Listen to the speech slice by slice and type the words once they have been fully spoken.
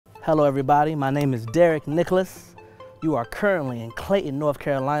Hello everybody, my name is Derrick Nicholas. You are currently in Clayton, North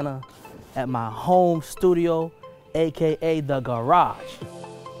Carolina at my home studio, AKA the garage,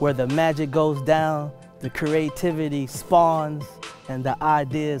 where the magic goes down, the creativity spawns, and the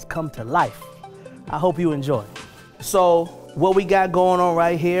ideas come to life. I hope you enjoy. So what we got going on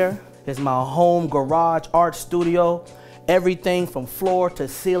right here is my home garage art studio. Everything from floor to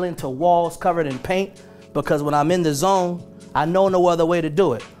ceiling to walls covered in paint, because when I'm in the zone, I know no other way to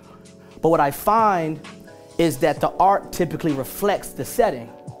do it. But what I find is that the art typically reflects the setting.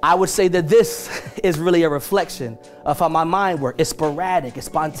 I would say that this is really a reflection of how my mind works. It's sporadic, it's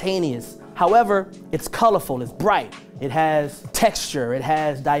spontaneous. However, it's colorful, it's bright. It has texture, it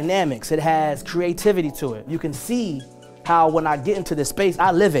has dynamics, it has creativity to it. You can see how when I get into this space,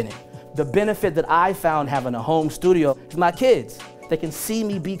 I live in it. The benefit that I found having a home studio is my kids. They can see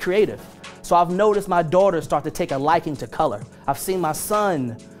me be creative. So I've noticed my daughters start to take a liking to color. I've seen my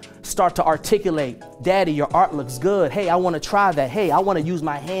son start to articulate, Daddy, your art looks good. Hey, I want to try that. Hey, I want to use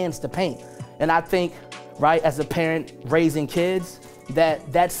my hands to paint. And I think, right, as a parent raising kids,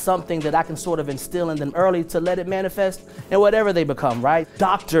 that's something that I can sort of instill in them early to let it manifest in whatever they become, right?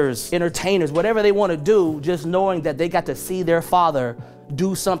 Doctors, entertainers, whatever they want to do, just knowing that they got to see their father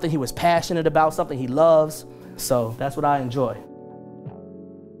do something he was passionate about, something he loves. So that's what I enjoy.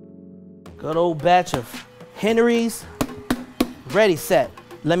 Good old batch of Henry's, ready, set.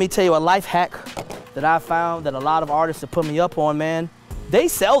 Let me tell you a life hack that I found that a lot of artists have put me up on, man. They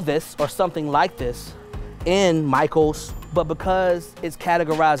sell this or something like this in Michael's, but because it's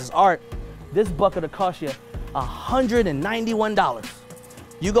categorized as art, this bucket will cost you $191.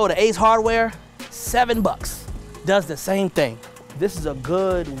 You go to Ace Hardware, $7. Does the same thing. This is a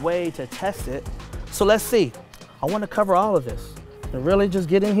good way to test it. So let's see. I want to cover all of this and really just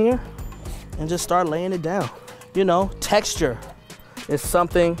get in here and just start laying it down. You know, texture is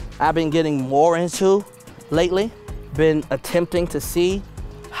something I've been getting more into lately. Been attempting to see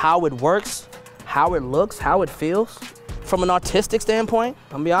how it works, how it looks, how it feels. From an artistic standpoint,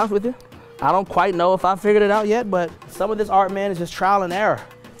 I'm gonna be honest with you, I don't quite know if I figured it out yet, but some of this art, man, is just trial and error.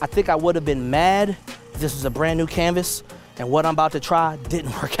 I think I would have been mad if this was a brand new canvas and what I'm about to try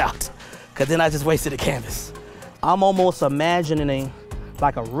didn't work out, because then I just wasted a canvas. I'm almost imagining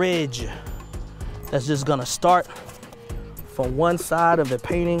like a ridge that's just gonna start from one side of the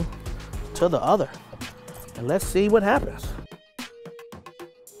painting to the other. And let's see what happens.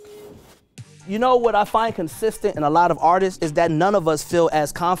 You know what I find consistent in a lot of artists is that none of us feel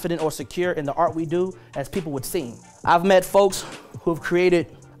as confident or secure in the art we do as people would seem. I've met folks who've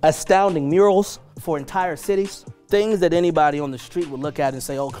created astounding murals for entire cities, things that anybody on the street would look at and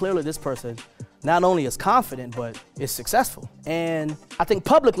say, oh, clearly this person not only is confident, but is successful. And I think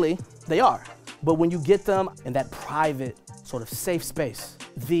publicly they are. But when you get them in that private, sort of safe space,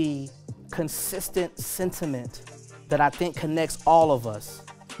 the consistent sentiment that I think connects all of us.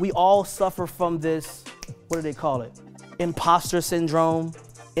 We all suffer from this, what do they call it? Imposter syndrome.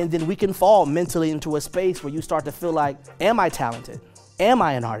 And then we can fall mentally into a space where you start to feel like, am I talented? Am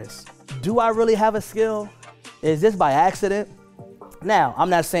I an artist? Do I really have a skill? Is this by accident? Now, I'm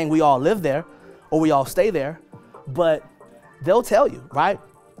not saying we all live there or we all stay there, but they'll tell you, right?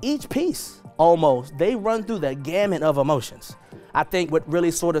 Each piece, almost, they run through the gamut of emotions. I think what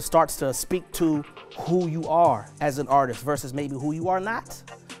really sort of starts to speak to who you are as an artist versus maybe who you are not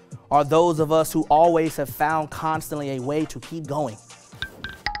are those of us who always have found constantly a way to keep going.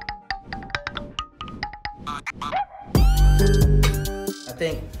 I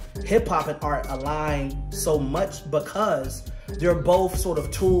think hip hop and art align so much because they're both sort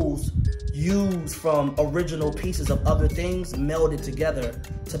of tools used from original pieces of other things melded together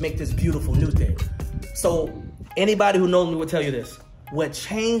to make this beautiful new thing. So anybody who knows me will tell you this. What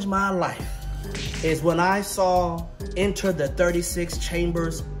changed my life is when I saw Enter the 36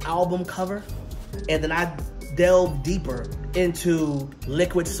 Chambers album cover, and then I delved deeper into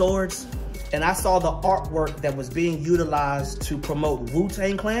Liquid Swords, and I saw the artwork that was being utilized to promote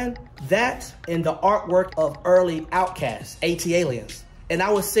Wu-Tang Clan, that and the artwork of early Outkast, AT-Aliens. And I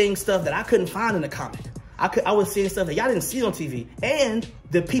was seeing stuff that I couldn't find in the comic. I was seeing stuff that y'all didn't see on TV, and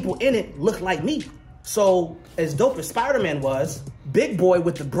the people in it looked like me. So as dope as Spider-Man was, Big Boy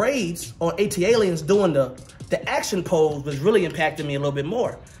with the braids on AT-Aliens doing the action pose was really impacting me a little bit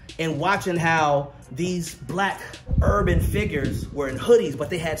more. And watching how these black urban figures were in hoodies, but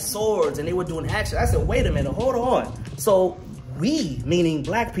they had swords and they were doing action. I said, wait a minute, hold on. So we, meaning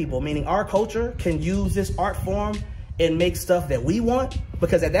black people, meaning our culture, can use this art form and make stuff that we want.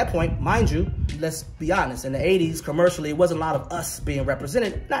 Because at that point, mind you, let's be honest, in the 80s, commercially, it wasn't a lot of us being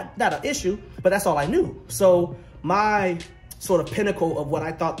represented. Not an issue, but that's all I knew. So my sort of pinnacle of what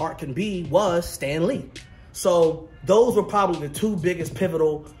I thought art can be was Stan Lee. So those were probably the two biggest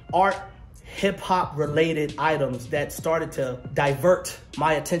pivotal art, hip-hop related items that started to divert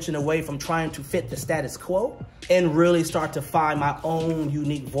my attention away from trying to fit the status quo and really start to find my own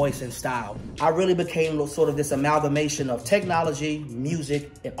unique voice and style. I really became sort of this amalgamation of technology,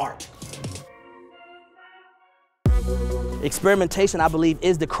 music, and art. Experimentation, I believe,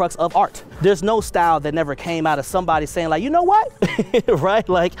 is the crux of art. There's no style that never came out of somebody saying like, you know what, right?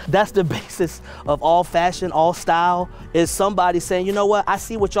 Like that's the basis of all fashion, all style, is somebody saying, you know what, I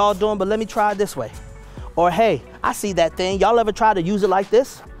see what y'all doing, but let me try it this way. Or hey, I see that thing, y'all ever try to use it like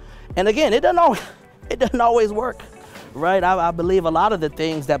this? And again, it doesn't always work, right? I believe a lot of the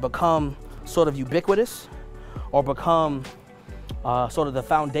things that become sort of ubiquitous or become sort of the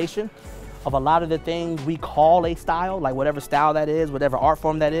foundation of a lot of the things we call a style, like whatever style that is, whatever art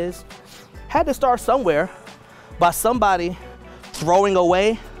form that is, had to start somewhere by somebody throwing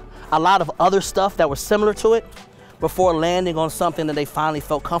away a lot of other stuff that was similar to it before landing on something that they finally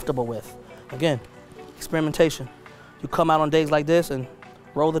felt comfortable with. Again, experimentation. You come out on days like this and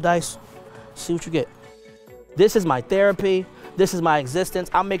roll the dice, see what you get. This is my therapy. This is my existence.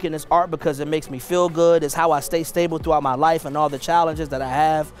 I'm making this art because it makes me feel good. It's how I stay stable throughout my life and all the challenges that I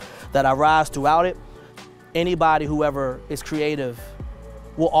have, that I rise throughout it. Anybody, whoever is creative,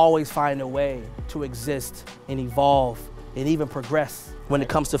 will always find a way to exist and evolve and even progress when it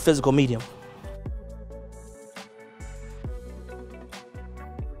comes to physical medium.